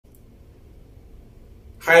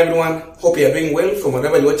Hi everyone, hope you are doing well from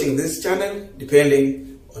wherever you're watching this channel,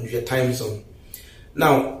 depending on your time zone.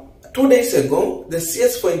 Now, 2 days ago, the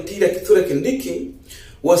CS for Interior Kithure Kindiki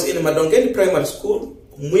was in Madongeni Primary School,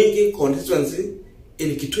 Mwingi constituency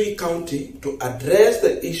in Kitui County to address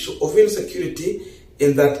the issue of insecurity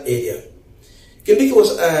in that area. Kindiki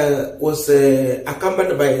was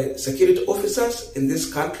accompanied by security officers in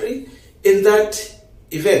this country in that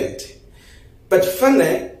event. But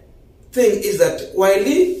funny thing is that while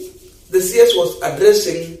the CS was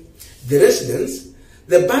addressing the residents,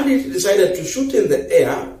 the bandit decided to shoot in the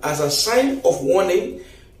air as a sign of warning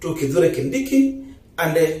to Kithure Kindiki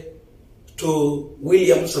and to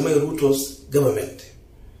William Samoei Ruto's government.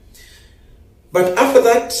 But after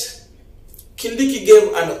that, Kindiki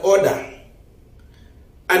gave an order,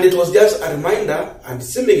 and it was just a reminder, and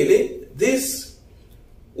seemingly this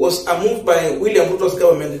was a move by William Ruto's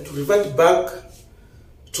government to revert back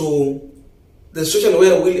to the situation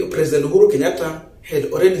where President Uhuru Kenyatta had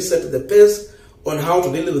already set the pace on how to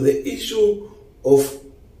deal with the issue of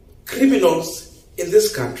criminals in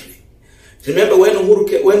this country. Remember when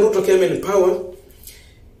Ruto came in power,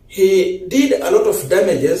 he did a lot of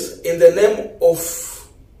damages in the name of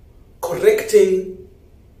correcting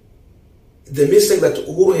the mistake that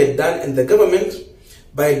Uhuru had done in the government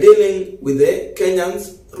by dealing with the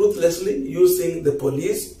Kenyans ruthlessly using the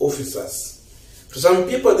police officers. To some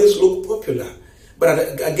people, this looked popular.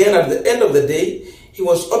 But again, at the end of the day, he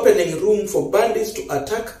was opening room for bandits to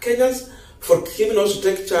attack Kenyans, for criminals to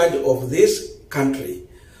take charge of this country.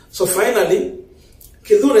 So finally,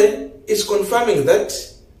 Kithure is confirming that,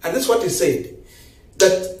 and this is what he said,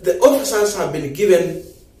 that the officers have been given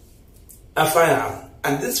a firearm.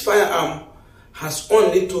 And this firearm has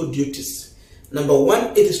only two duties. Number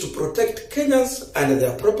one, it is to protect Kenyans and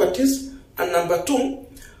their properties. And number two,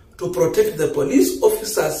 to protect the police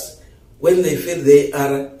officers when they feel they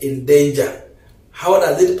are in danger. How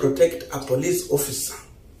does it protect a police officer?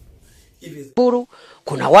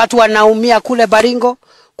 Kuna watu wanaumia kule Baringo,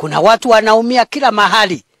 kuna watu wanaumia kila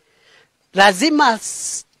mahali. Lazima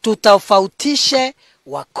tutofautishe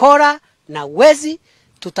wakora na wezi,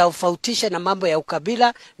 tutofautishe na mambo ya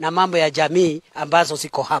ukabila na mambo ya jamii ambazo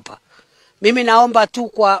ziko hapa. Mimi naomba tu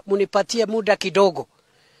kwa munipatie muda kidogo.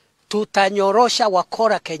 Tutanyorosha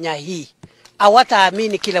wakora Kenya hii.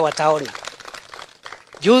 Hawataamini kile wataona.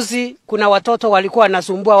 Juzi kuna watoto walikuwa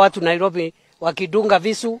wanasumbua watu Nairobi wakidunga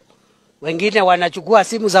visu, wengine wanachukua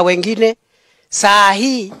simu za wengine. Saa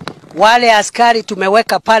hii wale askari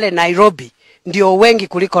tumeweka pale Nairobi ndio wengi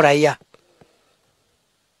kuliko raia.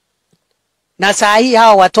 Na saa hii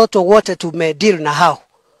hao watoto wote tumedeal na hao.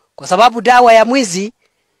 Kwa sababu dawa ya mwizi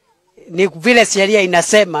ni vile sheria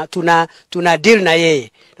inasema tuna deal na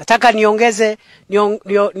yeye. Nataka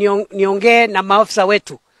niongee na maafisa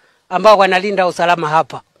wetu ambao wanalinda usalama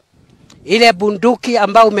hapa. Ile bunduki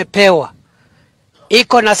ambao umepewa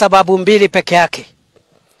iko na sababu mbili peke yake.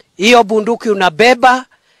 Hiyo bunduki unabeba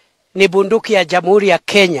ni bunduki ya Jamhuri ya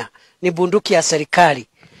Kenya, ni bunduki ya serikali.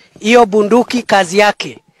 Hiyo bunduki kazi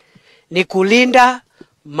yake ni kulinda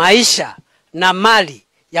maisha na mali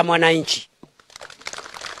ya mwananchi.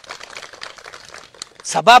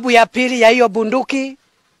 Sababu ya pili ya hiyo bunduki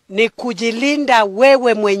ni kujilinda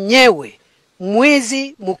wewe mwenyewe,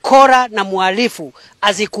 mwizi, mkora na muhalifu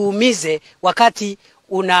azikuumize wakati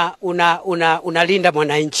unalinda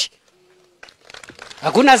mwananchi.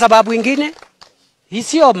 Hakuna sababu ingine. Hii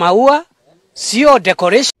sio maua, sio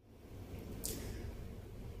decoration.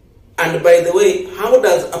 And by the way, how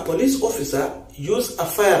does a police officer use a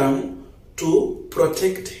firearm to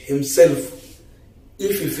protect himself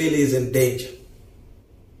if he feels he is in danger?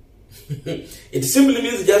 It simply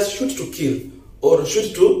means just shoot to kill or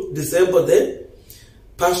shoot to disable the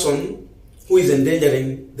person who is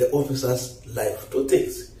endangering the officer's life. Two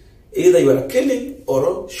things. Either you are killing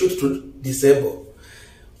or shoot to disable.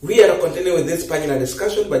 We are continuing with this panel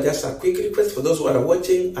discussion, but just a quick request for those who are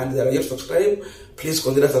watching and they are yet subscribed, please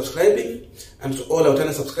consider subscribing. And to all our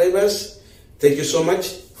channel subscribers, thank you so much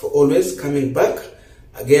for always coming back.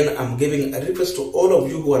 Again, I'm giving a request to all of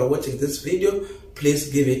you who are watching this video, please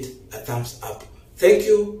give it a thumbs up. Thank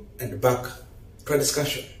you, and back to our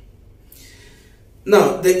discussion.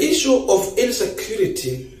 Now, the issue of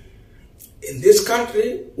insecurity in this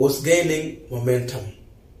country was gaining momentum.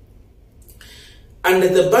 And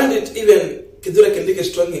the bandit, even Kithure Kindiki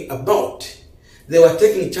is talking about, they were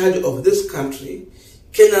taking charge of this country.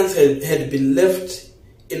 Kenyans had been left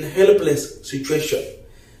in a helpless situation.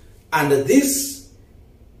 And this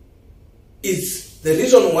is the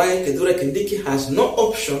reason why Kithure Kindiki has no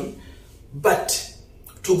option but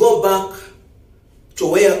to go back to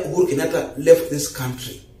where Uhuru Kenyatta left this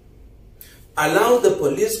country. allow the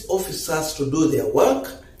police officers to do their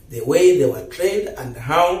work the way they were trained and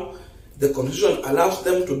how the Constitution allows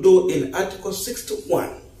them to do in Article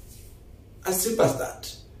 61. As simple as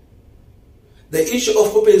that. The issue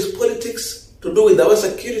of populist politics to do with our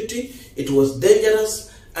security, it was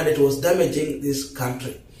dangerous and it was damaging this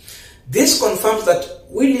country. This confirms that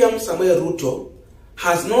William Samoei Ruto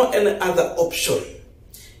has no any other option.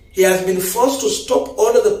 He has been forced to stop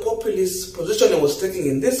all of the populist position he was taking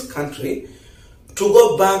in this country to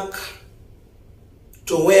go back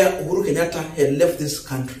to where Uhuru Kenyatta had left this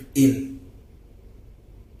country in.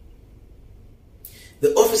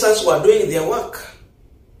 The officers were doing their work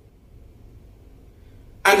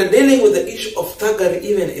and dealing with the issue of thuggery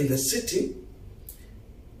even in the city.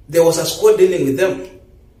 There was a squad dealing with them,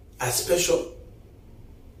 a special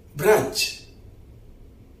branch.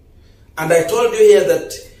 And I told you here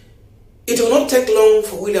that it will not take long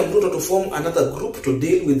for William Ruto to form another group to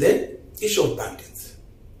deal with the issue of bandits.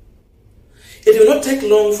 It will not take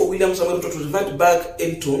long for William Samoei Ruto to revert back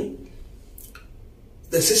into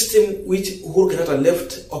the system which Uhuru Kenyatta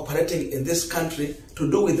left operating in this country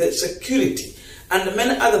to do with the security, and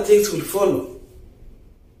many other things will follow.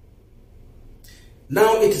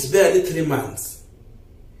 Now it is barely 3 months.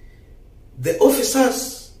 The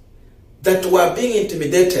officers that were being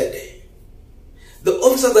intimidated, the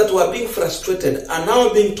officers that were being frustrated are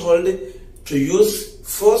now being told to use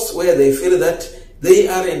force where they feel that they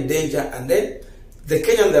are in danger, and then the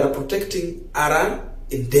Kenyans they are protecting are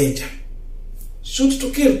in danger. Shoot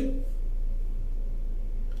to kill.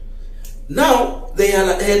 Now they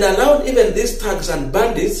had allowed even these thugs and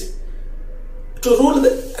bandits to rule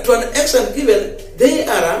to an extent. Even they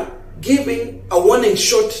are giving a warning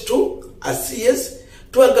shot to a CS,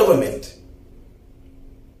 to a government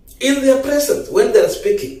in their presence when they are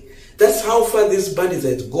speaking. That's how far these bandits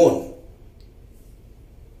had gone.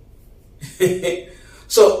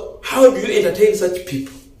 So how do you entertain such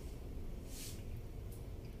people?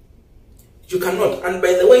 You cannot. And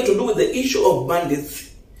by the way, to do with the issue of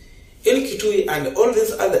bandits in Kitui and all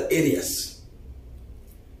these other areas,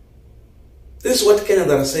 this is what Kenyans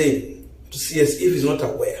are saying to CS if he's not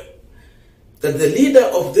aware, that the leader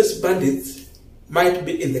of these bandits might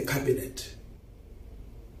be in the cabinet.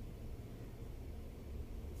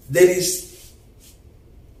 There is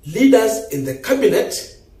leaders in the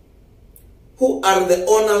cabinet who are the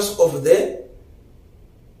owners of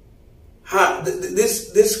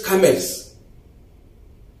these camels.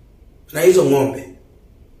 Na hizo ng'ombe.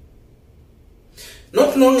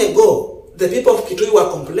 Not long ago, the people of Kitui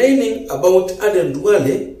were complaining about Aden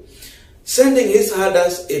Duale sending his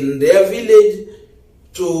herders in their village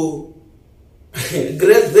to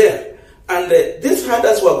graze there. And these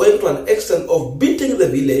herders were going to an extent of beating the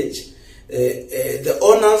village, the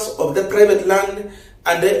owners of the private land,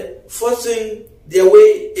 and forcing their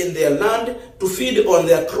way in their land to feed on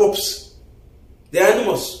their crops, their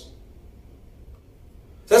animals.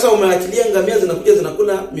 Sasa umeachilia ngamia zinakuja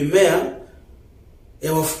zinakula mimea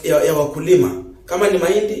ya wakulima. Kama ni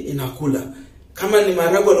mahindi inakula. Kama ni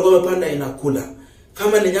maharagwe walikuwa wamepanda inakula.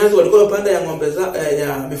 Kama ni nyazi walikuwa wamepanda ya ng'ombe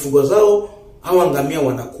ya mifugo zao, hawa ngamia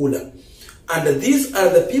wanakula. And these are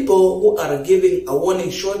the people who are giving a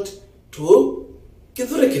warning shot to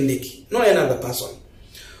Kithure Kindiki, not another person.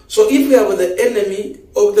 So if we have the enemy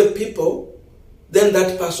of the people, then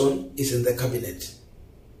that person is in the cabinet.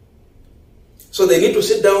 So they need to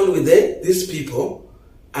sit down with these people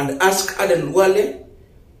and ask Aden Duale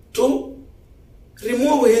to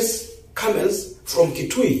remove his camels from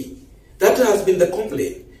Kitui. That has been the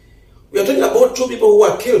complaint. We are talking about 2 people who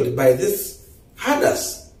were killed by these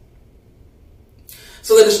herders.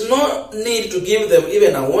 So there is no need to give them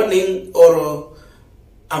even a warning or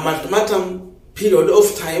a ultimatum period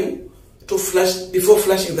of time to flush before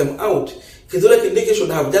flushing them out. Kithure Kindiki should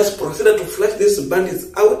have just proceeded to flush these bandits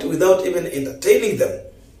out without even entertaining them.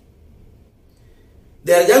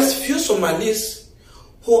 There are just few Somalis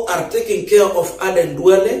who are taking care of Aden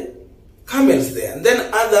Duale camels there, and then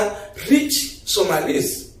other rich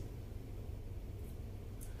Somalis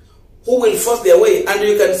who will force their way. And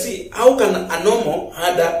you can see, how can a normal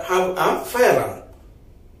herder have a firearm?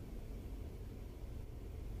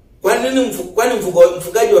 Kwani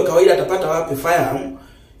mfugaji wa kawaida atapata wapi firearm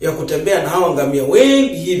ya kutembea na hawa ngamia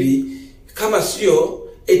wengi hivi, kama sio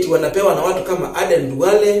eti wanapewa na watu kama Aden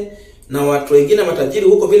Duale na watu wengine matajiri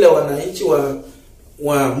huko, vile wananchi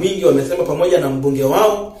wa mingi wamesema pamoja na mbunge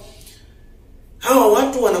wao. Hawa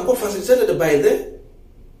watu wanakuwa facilitated by the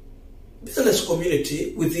business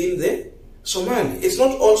community within the Somali. It's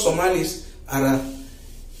not all Somalis are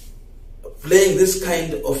playing this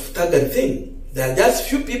kind of thuggery thing. There are just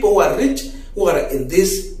few people who are rich who are in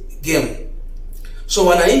this game. So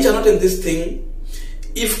wananchi are not in this thing.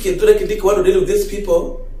 If Kithure Kindiki want to deal with these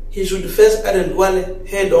people, he should face Aden Duale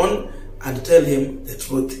head on and tell him the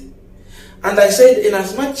truth. And I said, in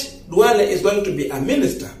as much Duale is going to be a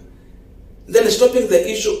minister, then stopping the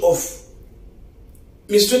issue of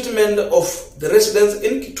mistreatment of the residents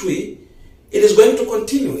in Kitui, it is going to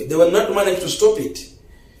continue. They will not manage to stop it.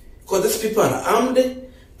 Because these people are armed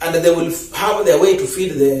and they will have their way to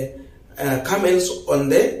feed the camels on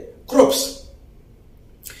the crops.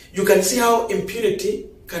 You can see how impunity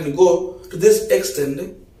can go to this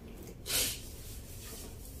extent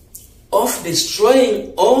of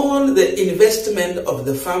destroying all the investment of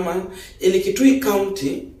the farmer in Kitui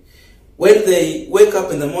County when they wake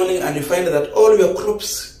up in the morning and you find that all your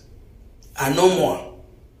crops are no more.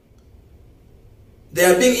 They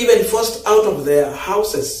are being even forced out of their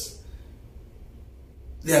houses.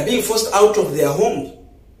 They are being forced out of their homes.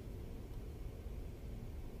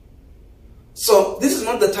 So this is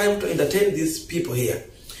not the time to entertain these people here.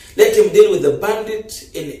 Let him deal with the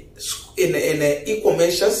bandit in equal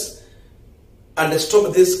measures and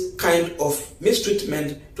stop this kind of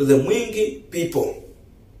mistreatment to the Mwingi people.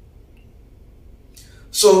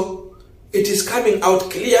 So it is coming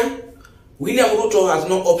out clear. William Ruto has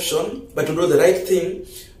no option but to do the right thing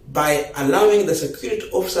by allowing the security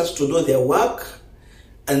officers to do their work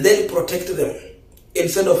and then protect them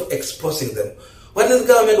instead of exposing them. What this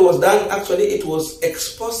government was done, actually, it was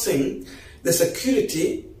exposing the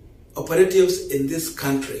security operatives in this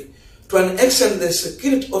country. To an extent, the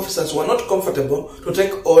security officers were not comfortable to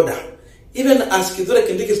take order. Even as Kithure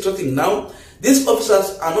Kindiki is talking now, these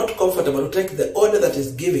officers are not comfortable to take the order that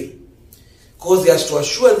is given. Because he has to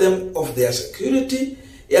assure them of their security,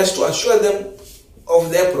 he has to assure them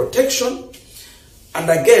of their protection, and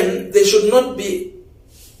again, they should not be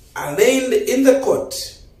arraigned in the court.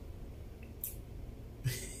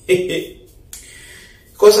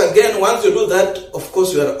 Because again, once you do that, of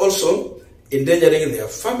course, you are also endangering their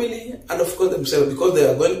family and of course themselves, because they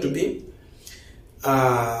are going to be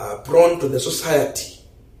prone to the society.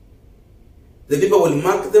 The people will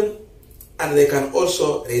mark them and they can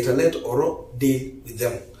also retaliate or deal with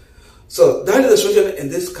them. So that is the situation in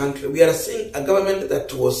this country. We are seeing a government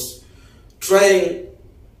that was trying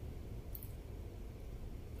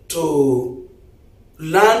to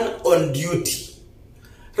learn on duty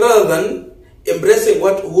rather than embracing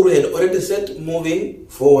what Uhuru had already said, moving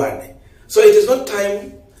forward. So it is not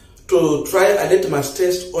time to try a litmus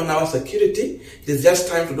test on our security. It is just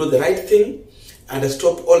time to do the right thing and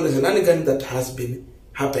stop all the shenanigans that has been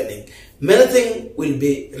happening. Many things will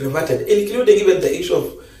be reverted, including even the issue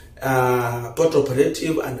of port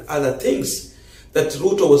operative and other things that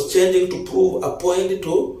Ruto was changing to prove a point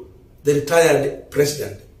to the retired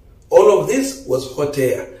president. All of this was hot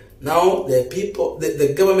air. Now the people,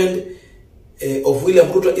 the government of William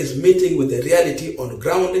Ruto is meeting with the reality on the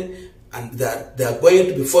ground, and that they are going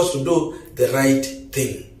to be forced to do the right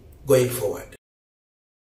thing going forward.